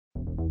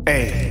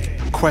A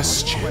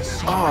question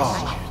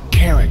of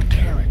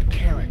character.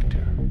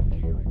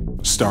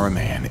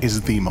 Starman is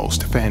the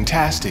most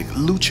fantastic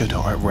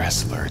luchador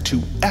wrestler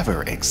to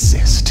ever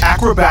exist.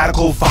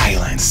 Acrobatical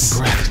violence,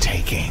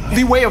 breathtaking.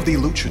 The way of the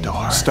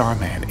luchador,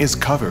 Starman is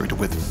covered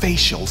with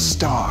facial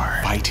star,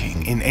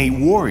 fighting in a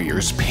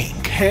warrior's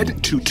pink,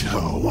 head to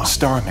toe.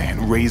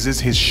 Starman raises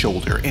his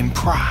shoulder in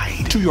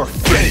pride to your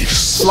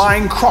face.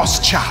 Flying cross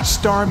chop,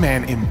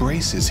 Starman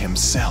embraces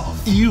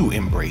himself. You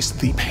embrace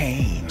the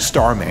pain.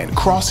 Starman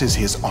crosses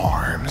his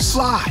arms,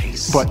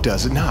 flies, but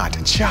does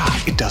not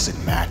chop. It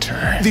doesn't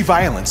matter. The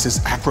violence is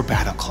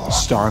acrobatical.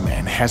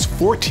 Starman has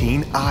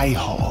 14 eye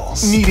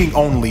holes, needing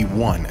only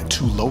one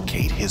to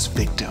locate his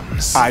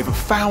victims. I've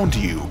found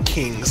you,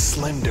 King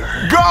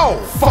Slender.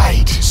 Go!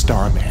 Fight!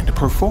 Starman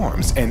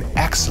performs an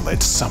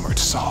excellent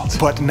somersault,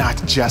 but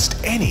not just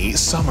any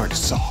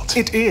somersault.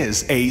 It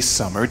is a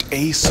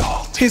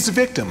somersault. His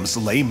victims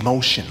lay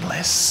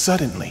motionless,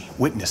 suddenly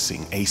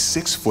witnessing a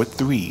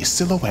 6'3"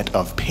 silhouette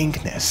of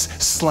pinkness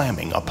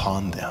slamming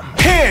upon them.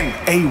 Pin!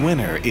 A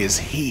winner is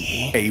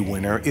he. A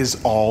winner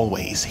is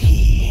always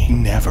he,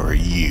 never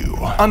you.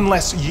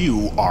 Unless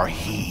you are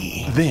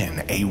he,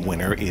 then a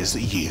winner is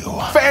you.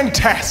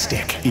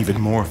 Fantastic! Even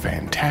more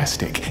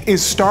fantastic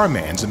is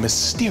Starman's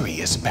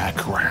mysterious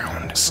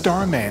background.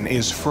 Starman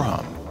is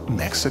from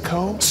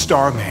Mexico.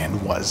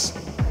 Starman was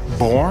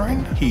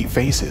born? He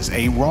faces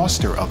a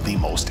roster of the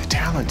most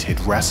talented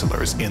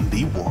wrestlers in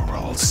the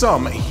world.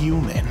 Some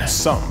human,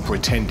 some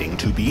pretending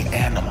to be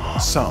animal,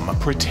 some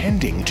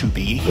pretending to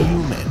be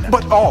human,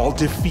 but all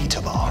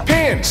defeatable.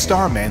 Pin!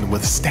 Starman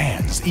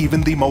withstands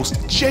even the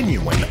most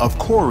genuine of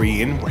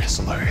Korean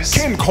wrestlers.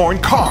 King Corn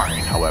Karn,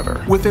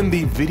 however, within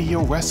the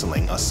Video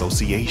Wrestling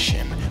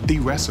Association, the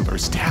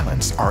wrestlers'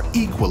 talents are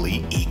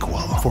equally equal.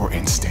 For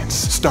instance,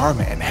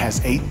 Starman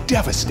has a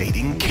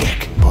devastating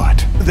kick,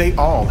 but they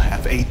all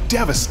have a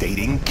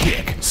devastating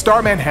kick.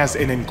 Starman has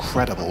an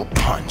incredible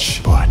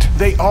punch, but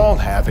they all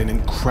have an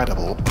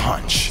incredible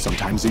punch.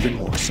 Sometimes even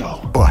more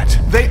so. But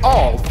they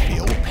all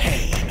feel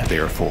pain.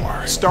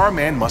 Therefore,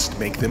 Starman must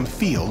make them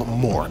feel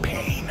more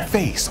pain.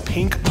 Face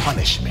pink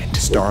punishment.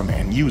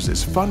 Starman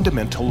uses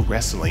fundamental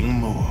wrestling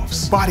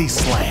moves. Body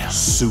slam,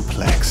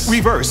 suplex,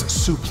 reverse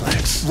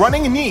suplex,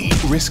 running knee,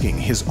 risking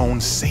his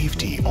own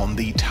safety on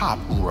the top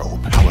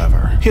rope.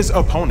 However, his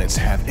opponents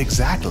have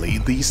exactly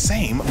the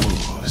same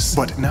moves,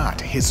 but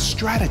not his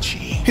strategy.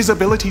 His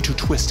ability to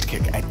twist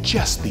kick at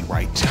just the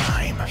right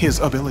time. His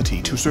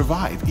ability to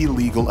survive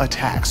illegal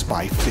attacks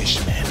by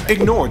fishmen,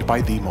 ignored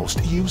by the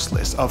most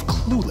useless of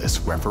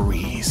clueless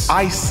referees.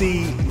 I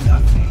see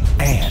nothing.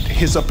 And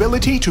his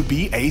ability to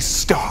be a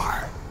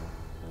star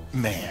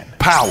man.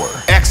 Power.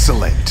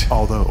 Excellent.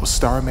 Although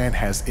Starman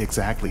has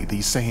exactly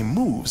the same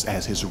moves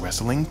as his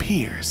wrestling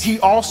peers, he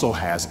also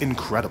has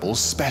incredible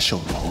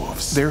special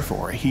moves.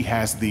 Therefore, he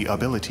has the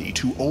ability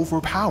to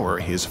overpower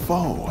his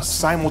foes,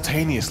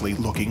 simultaneously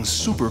looking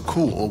super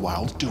cool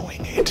while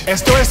doing it.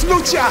 Esto es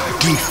lucha!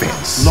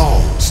 Defense.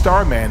 Low.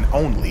 Starman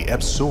only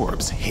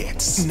absorbs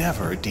hits,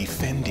 never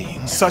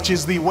defending. Such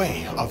is the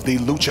way of the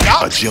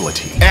lucha.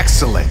 Agility.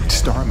 Excellent.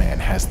 Starman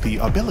has the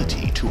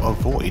ability to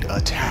avoid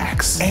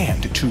attacks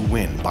and to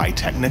win by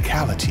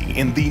technicality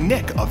in the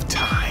nick of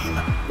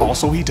time.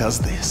 Also, he does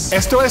this.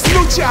 Esto es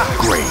lucha!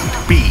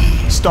 Grade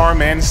B.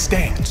 Starman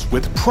stands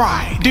with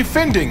pride,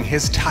 defending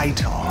his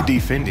title,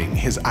 defending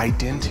his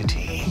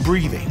identity,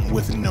 breathing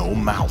with no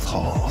mouth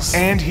holes.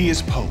 And he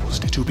is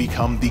posed to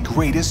become the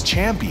greatest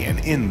champion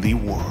in the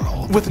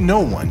world, with no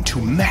one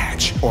to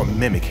match or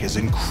mimic his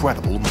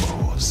incredible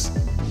moves.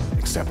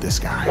 Except this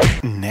guy.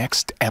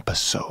 Next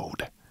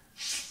episode.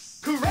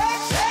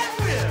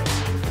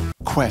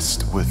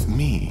 Quest with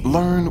me.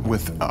 Learn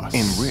with us.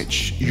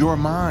 Enrich your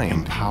mind.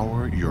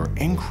 Empower your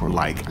inquiry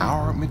like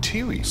our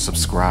material.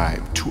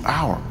 Subscribe to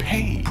our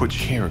page. Put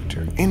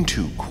character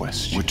into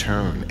question.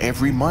 Return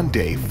every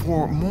Monday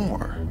for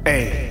more.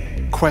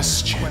 A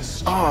question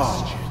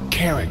of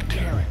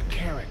character.